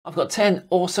I've got 10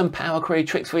 awesome Power Query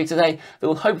tricks for you today that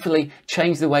will hopefully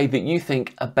change the way that you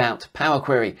think about Power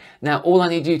Query. Now, all I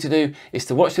need you to do is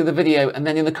to watch through the video and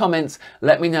then in the comments,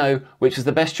 let me know which was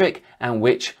the best trick and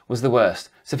which was the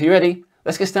worst. So if you're ready,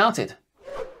 let's get started.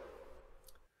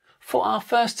 For our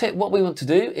first tip, what we want to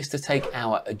do is to take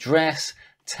our address,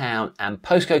 town and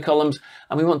postcode columns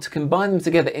and we want to combine them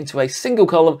together into a single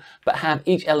column but have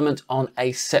each element on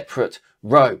a separate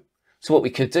row. So what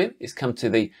we could do is come to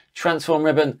the transform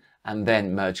ribbon and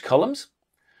then merge columns.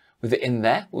 With it in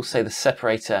there, we'll say the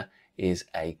separator is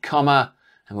a comma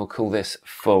and we'll call this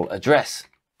full address.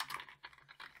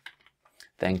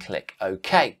 Then click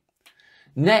OK.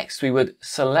 Next, we would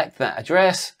select that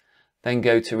address, then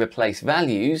go to replace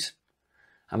values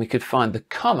and we could find the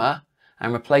comma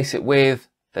and replace it with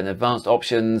then advanced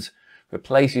options,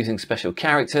 replace using special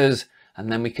characters, and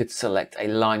then we could select a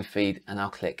line feed and I'll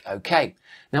click OK.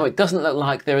 Now it doesn't look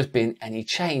like there has been any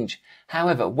change.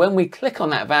 However, when we click on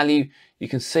that value, you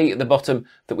can see at the bottom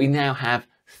that we now have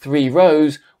 3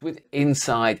 rows with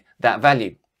inside that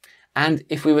value. And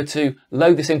if we were to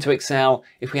load this into Excel,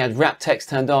 if we had wrap text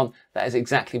turned on, that is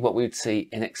exactly what we would see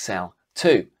in Excel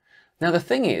too. Now the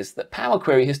thing is that Power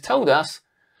Query has told us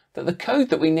that the code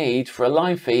that we need for a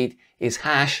line feed is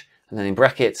hash and then in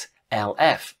brackets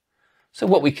LF. So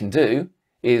what we can do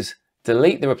is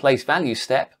delete the replace value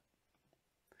step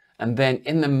and then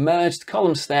in the merged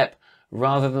column step,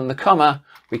 rather than the comma,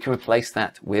 we can replace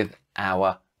that with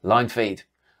our line feed.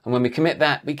 And when we commit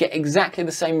that, we get exactly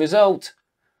the same result,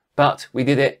 but we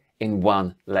did it in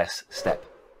one less step.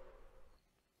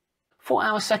 For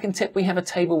our second tip, we have a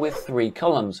table with 3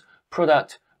 columns,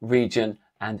 product, region,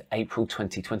 and April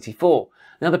 2024.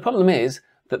 Now the problem is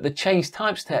that the change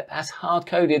type step has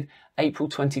hard-coded April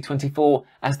 2024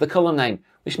 as the column name,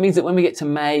 which means that when we get to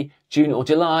May, June or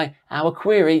July, our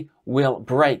query will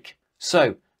break.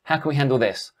 So how can we handle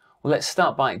this? Well, let's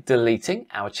start by deleting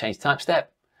our change type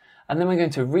step, and then we're going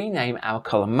to rename our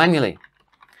column manually.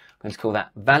 I'm going to call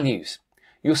that values.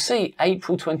 You'll see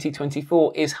April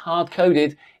 2024 is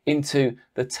hard-coded into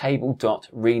the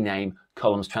table.rename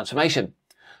columns transformation.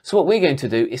 So what we're going to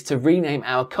do is to rename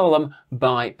our column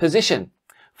by position.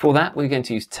 For that, we're going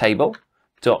to use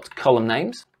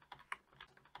table.columnNames,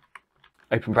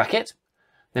 open bracket.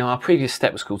 Now our previous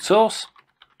step was called source.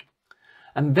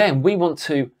 And then we want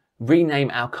to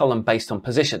rename our column based on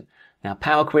position. Now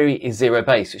Power Query is 0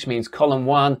 based, which means column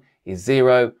 1 is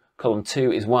 0, column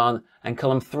 2 is 1, and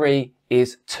column 3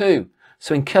 is 2.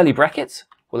 So in curly brackets,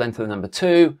 we'll enter the number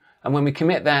 2. And when we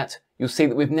commit that, you'll see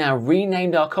that we've now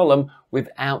renamed our column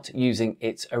without using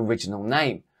its original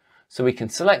name. So we can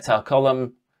select our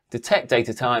column, detect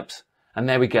data types, and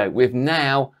there we go. We've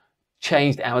now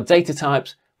changed our data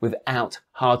types without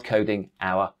hard coding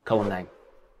our column name.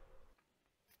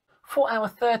 For our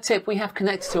third tip, we have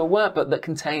connected to a workbook that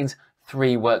contains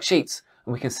 3 worksheets,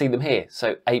 and we can see them here.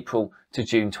 So April to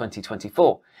June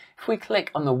 2024. If we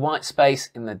click on the white space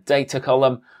in the data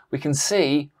column, we can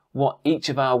see what each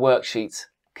of our worksheets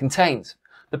contains.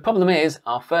 The problem is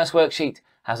our first worksheet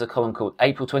has a column called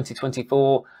April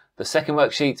 2024, the second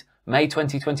worksheet May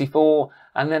 2024,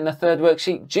 and then the third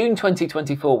worksheet June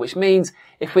 2024, which means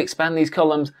if we expand these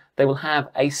columns, they will have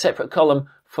a separate column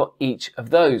for each of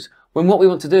those, when what we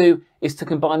want to do is to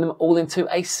combine them all into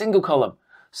a single column.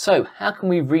 So how can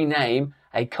we rename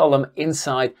a column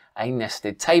inside a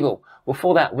nested table? Well,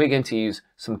 for that, we're going to use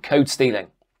some code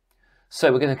stealing.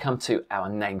 So we're going to come to our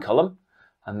name column,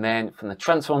 and then from the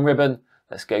transform ribbon,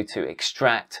 let's go to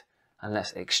extract, and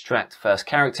let's extract first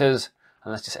characters,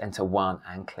 and let's just enter 1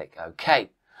 and click OK.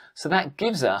 So that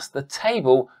gives us the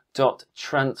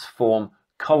table.transform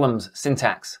columns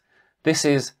syntax. This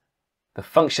is the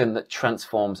function that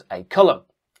transforms a column.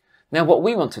 Now what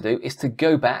we want to do is to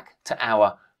go back to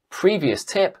our previous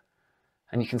tip,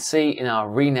 and you can see in our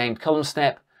renamed column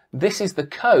step, this is the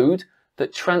code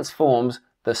that transforms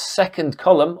the second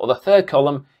column or the third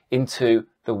column into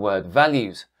the word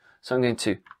values. So I'm going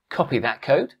to copy that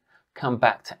code, come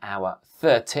back to our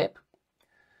third tip,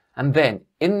 and then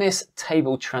in this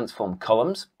table transform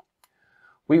columns,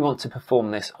 we want to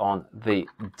perform this on the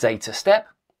data step,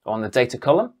 on the data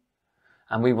column,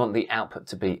 and we want the output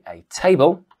to be a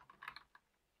table,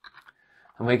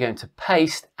 and we're going to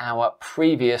paste our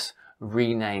previous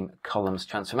rename columns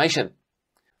transformation.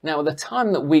 Now at the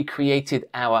time that we created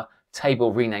our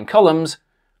table rename columns,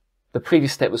 the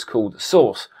previous step was called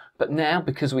source, but now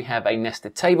because we have a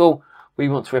nested table, we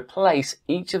want to replace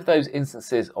each of those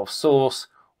instances of source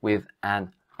with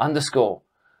an underscore.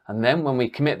 And then when we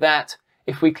commit that,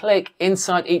 if we click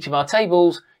inside each of our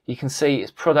tables, you can see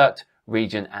it's product,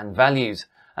 region and values.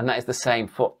 And that is the same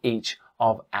for each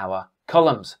of our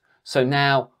columns. So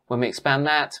now when we expand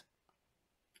that,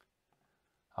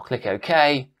 I'll click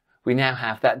OK. We now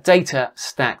have that data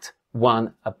stacked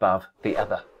one above the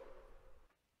other.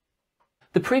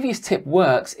 The previous tip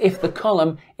works if the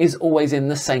column is always in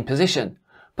the same position.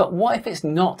 But what if it's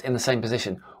not in the same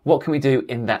position? What can we do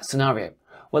in that scenario?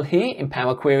 Well, here in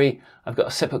Power Query, I've got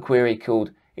a separate query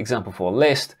called example for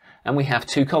list, and we have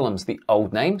two columns, the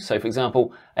old name. So for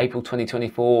example, April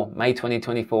 2024, May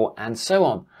 2024, and so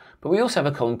on. But we also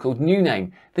have a column called new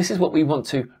name. This is what we want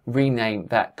to rename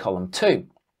that column to.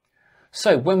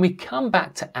 So when we come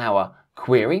back to our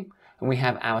query and we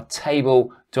have our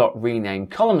table.rename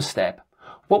column step,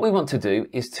 what we want to do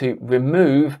is to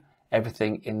remove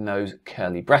everything in those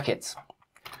curly brackets.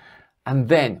 And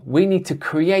then we need to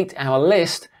create our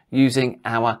list using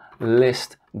our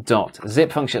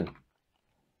list.zip function.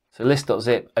 So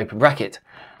list.zip, open bracket.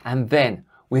 And then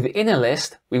within a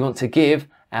list, we want to give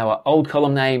our old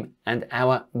column name and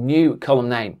our new column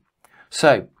name.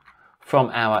 So from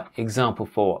our example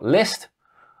for list,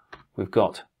 we've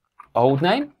got old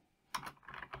name.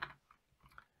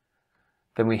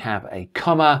 Then we have a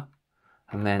comma,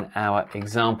 and then our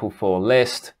example for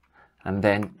list, and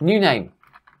then new name.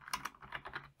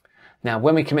 Now,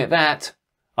 when we commit that,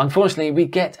 unfortunately, we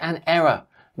get an error.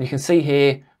 And you can see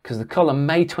here, because the column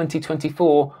May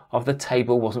 2024 of the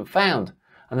table wasn't found.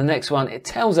 And the next one, it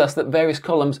tells us that various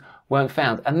columns weren't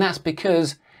found. And that's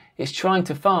because it's trying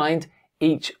to find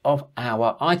each of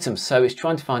our items. So it's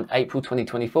trying to find April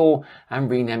 2024 and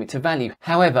rename it to value.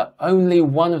 However, only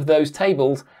one of those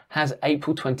tables has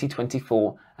April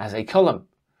 2024 as a column.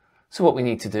 So what we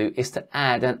need to do is to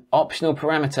add an optional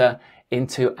parameter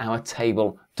into our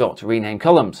table.rename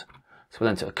columns. So we'll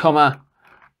enter a comma,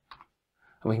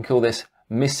 and we can call this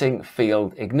missing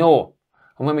field ignore.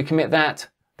 And when we commit that,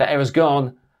 that error's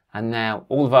gone, and now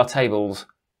all of our tables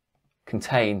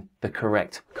contain the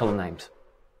correct column names.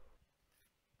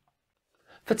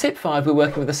 For tip 5, we're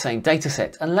working with the same data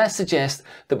set, and let's suggest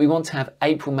that we want to have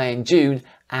April, May and June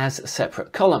as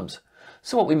separate columns.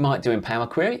 So what we might do in Power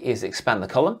Query is expand the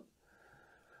column.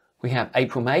 We have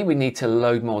April, May, we need to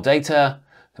load more data.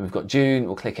 Then we've got June,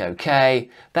 we'll click OK.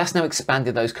 That's now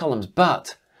expanded those columns,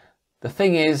 but the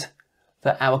thing is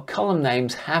that our column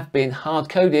names have been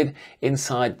hard-coded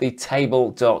inside the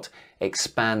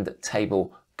table.expand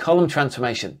table column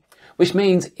transformation. Which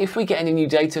means if we get any new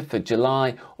data for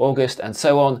July, August, and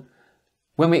so on,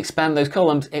 when we expand those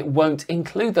columns, it won't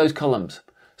include those columns.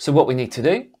 So what we need to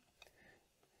do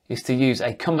is to use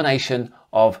a combination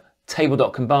of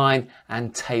table.combine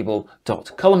and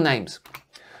table.column names.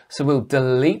 So we'll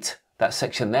delete that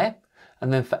section there.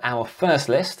 And then for our first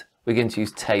list, we're going to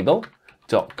use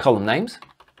table.column names.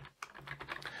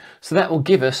 So that will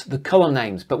give us the column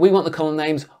names, but we want the column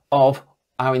names of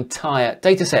our entire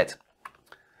data set.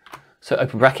 So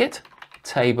open bracket,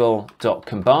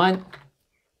 table.combine,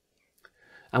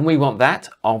 and we want that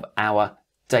of our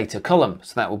data column.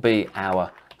 So that will be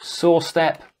our source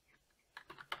step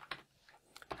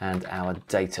and our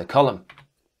data column.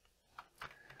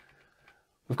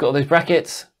 We've got all those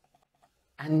brackets,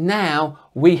 and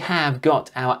now we have got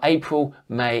our April,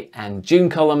 May and June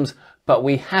columns, but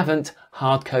we haven't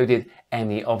hard-coded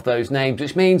any of those names,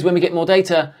 which means when we get more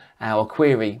data, our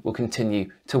query will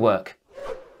continue to work.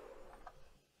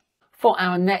 For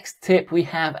our next tip, we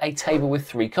have a table with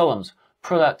 3 columns,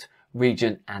 product,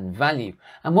 region and value.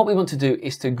 And what we want to do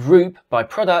is to group by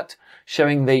product,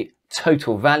 showing the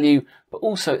total value, but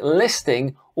also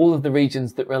listing all of the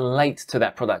regions that relate to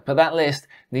that product. But that list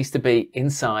needs to be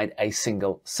inside a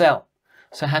single cell.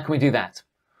 So how can we do that?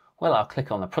 Well, I'll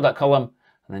click on the product column,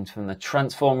 and then from the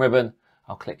transform ribbon,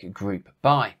 I'll click group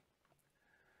by.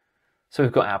 So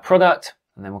we've got our product,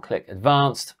 and then we'll click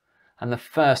advanced, and the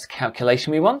first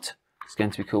calculation we want is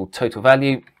going to be called total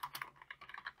value.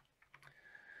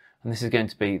 And this is going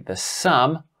to be the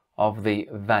sum of the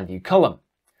value column.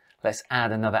 Let's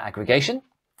add another aggregation.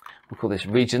 We'll call this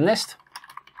region list.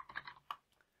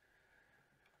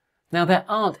 Now there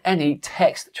aren't any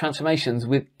text transformations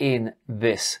within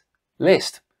this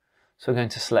list. So we're going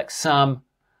to select sum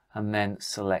and then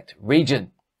select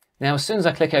region. Now as soon as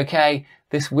I click OK,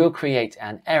 this will create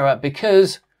an error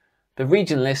because the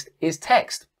region list is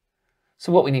text.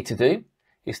 So what we need to do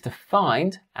is to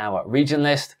find our region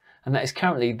list, and that is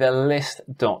currently the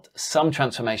list.sum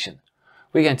transformation.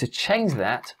 We're going to change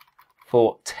that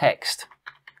for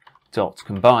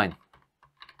text.combine.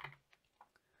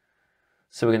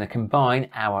 So we're going to combine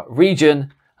our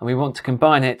region, and we want to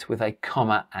combine it with a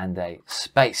comma and a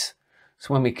space.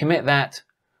 So when we commit that,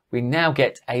 we now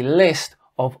get a list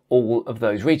of all of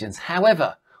those regions.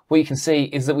 However, what you can see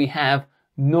is that we have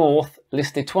North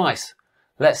listed twice.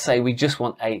 let's say we just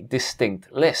want a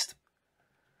distinct list.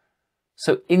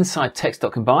 So inside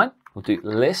text.combine, we'll do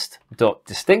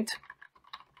list.distinct,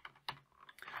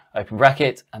 open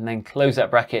bracket, and then close that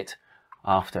bracket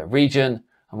after region.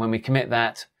 And when we commit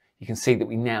that, you can see that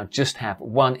we now just have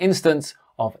one instance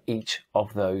of each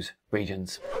of those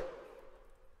regions.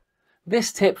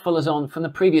 This tip follows on from the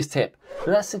previous tip.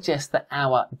 That suggests that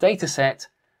our data set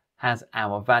has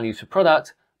our values for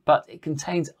product, but it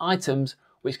contains items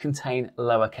which contain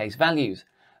lowercase values.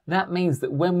 That means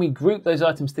that when we group those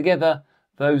items together,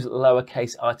 those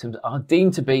lowercase items are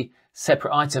deemed to be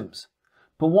separate items.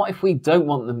 But what if we don't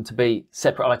want them to be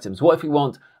separate items? What if we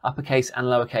want uppercase and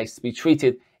lowercase to be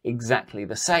treated exactly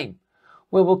the same?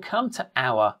 Well, we'll come to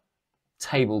our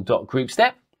table.group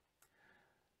step.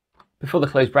 Before the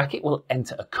close bracket, we'll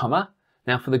enter a comma.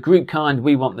 Now for the group kind,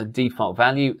 we want the default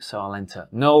value, so I'll enter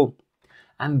null.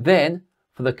 And then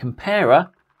for the comparer,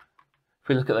 if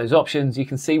we look at those options, you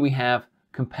can see we have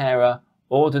comparer,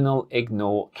 ordinal,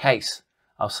 ignore, case.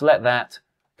 I'll select that,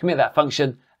 commit that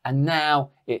function, and now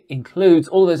it includes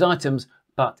all those items,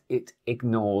 but it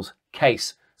ignores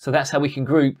case. So that's how we can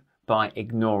group by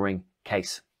ignoring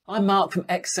case. I'm Mark from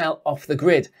Excel Off the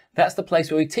Grid. That's the place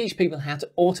where we teach people how to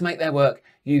automate their work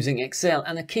using Excel,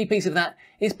 and a key piece of that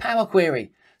is Power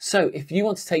Query. So if you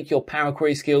want to take your Power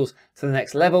Query skills to the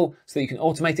next level so that you can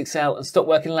automate Excel and stop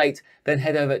working late, then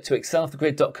head over to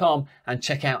exceloffthegrid.com and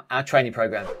check out our training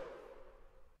program.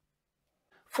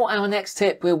 For our next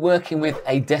tip, we're working with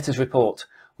a debtors report.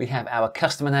 We have our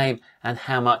customer name and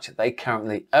how much they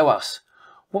currently owe us.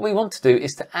 What we want to do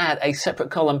is to add a separate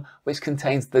column which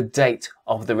contains the date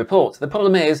of the report. The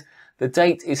problem is the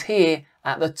date is here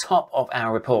at the top of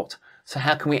our report. So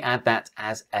how can we add that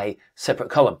as a separate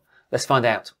column? Let's find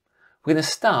out. We're going to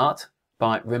start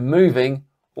by removing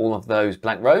all of those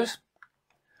blank rows.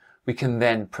 We can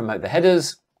then promote the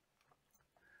headers.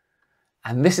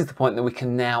 And this is the point that we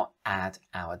can now add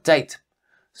our date.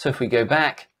 So if we go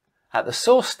back at the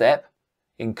source step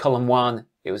in column 1,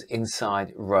 it was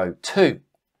inside row 2.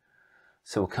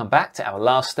 So we'll come back to our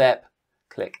last step,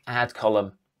 click Add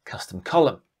Column, Custom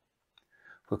Column.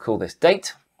 We'll call this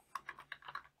Date.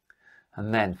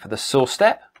 And then for the source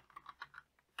step,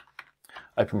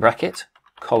 open bracket,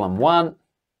 column 1,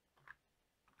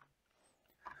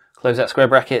 close that square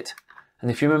bracket.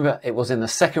 And if you remember, it was in the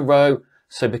second row.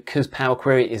 So because Power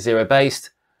Query is 0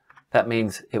 based, that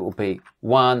means it will be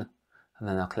 1. And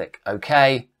then I'll click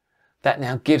OK. That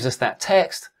now gives us that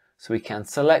text. So we can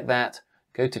select that,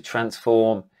 go to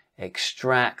Transform,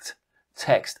 Extract,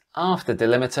 Text after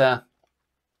Delimiter.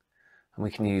 And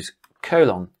we can use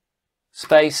colon,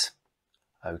 space,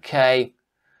 OK.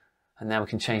 And now we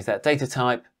can change that data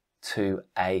type to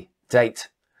a date.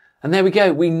 And there we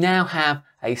go. We now have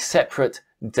a separate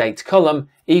date column,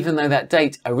 even though that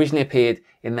date originally appeared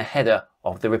in the header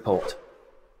of the report.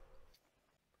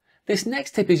 This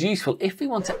next tip is useful if we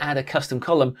want to add a custom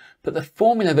column, but the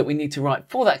formula that we need to write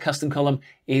for that custom column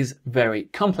is very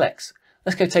complex.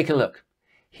 Let's go take a look.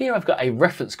 Here I've got a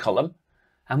reference column,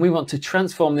 and we want to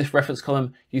transform this reference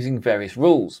column using various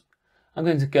rules. I'm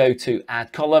going to go to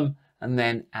Add Column and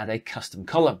then add a custom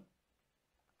column.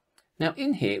 Now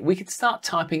in here, we could start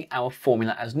typing our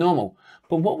formula as normal,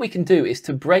 but what we can do is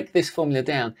to break this formula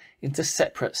down into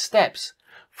separate steps.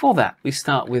 For that, we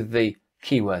start with the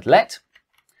keyword let,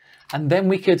 and then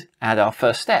we could add our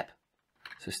first step.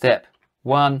 So step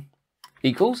 1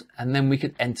 equals, and then we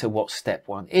could enter what step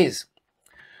 1 is.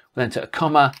 We'll enter a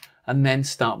comma and then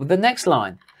start with the next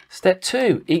line. Step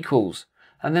 2 equals,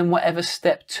 and then whatever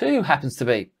step 2 happens to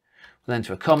be. We'll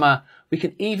enter a comma. We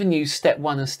can even use step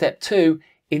 1 and step 2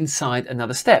 inside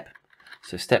another step.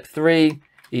 So step 3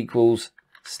 equals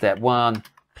step 1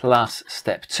 plus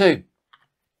step 2.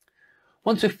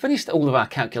 Once we've finished all of our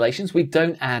calculations, we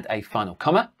don't add a final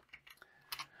comma,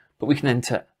 but we can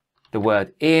enter the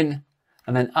word in,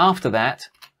 and then after that,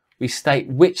 we state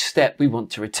which step we want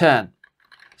to return.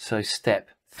 So step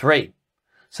 3.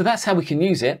 So that's how we can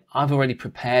use it. I've already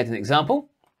prepared an example.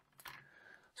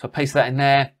 So I'll paste that in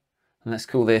there, and let's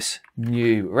call this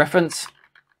new reference.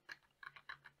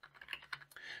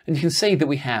 And you can see that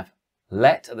we have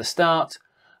let at the start,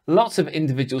 lots of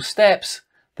individual steps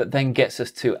that then gets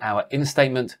us to our in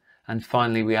statement. And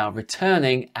finally, we are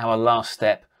returning our last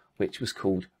step, which was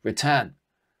called return.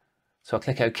 So I'll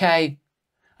click OK.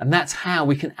 And that's how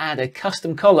we can add a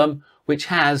custom column, which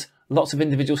has lots of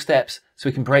individual steps, so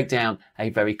we can break down a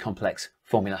very complex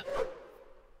formula.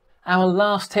 Our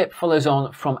last tip follows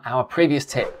on from our previous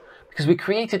tip. Because we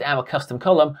created our custom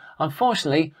column,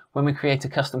 unfortunately, when we create a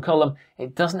custom column,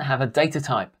 it doesn't have a data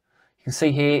type. You can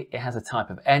see here it has a type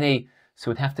of any,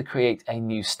 so we'd have to create a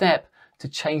new step to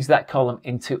change that column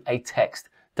into a text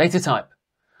data type.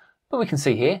 But we can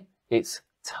see here it's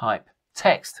type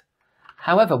text.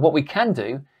 However, what we can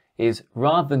do is,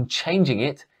 rather than changing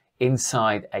it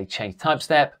inside a change type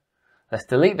step, let's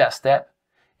delete that step.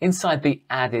 Inside the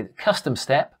added custom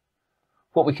step,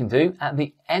 what we can do at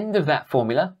the end of that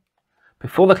formula,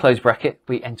 before the close bracket,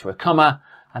 we enter a comma,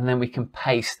 and then we can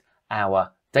paste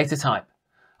our data type.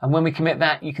 And when we commit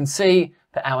that, you can see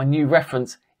that our new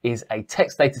reference is a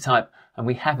text data type, and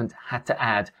we haven't had to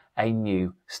add a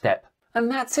new step. And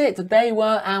that's it. They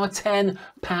were our 10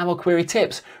 Power Query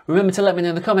tips. Remember to let me know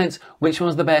in the comments which one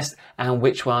was the best and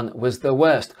which one was the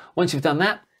worst. Once you've done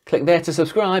that, click there to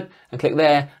subscribe and click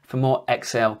there for more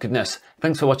Excel goodness.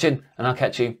 Thanks for watching, and I'll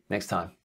catch you next time.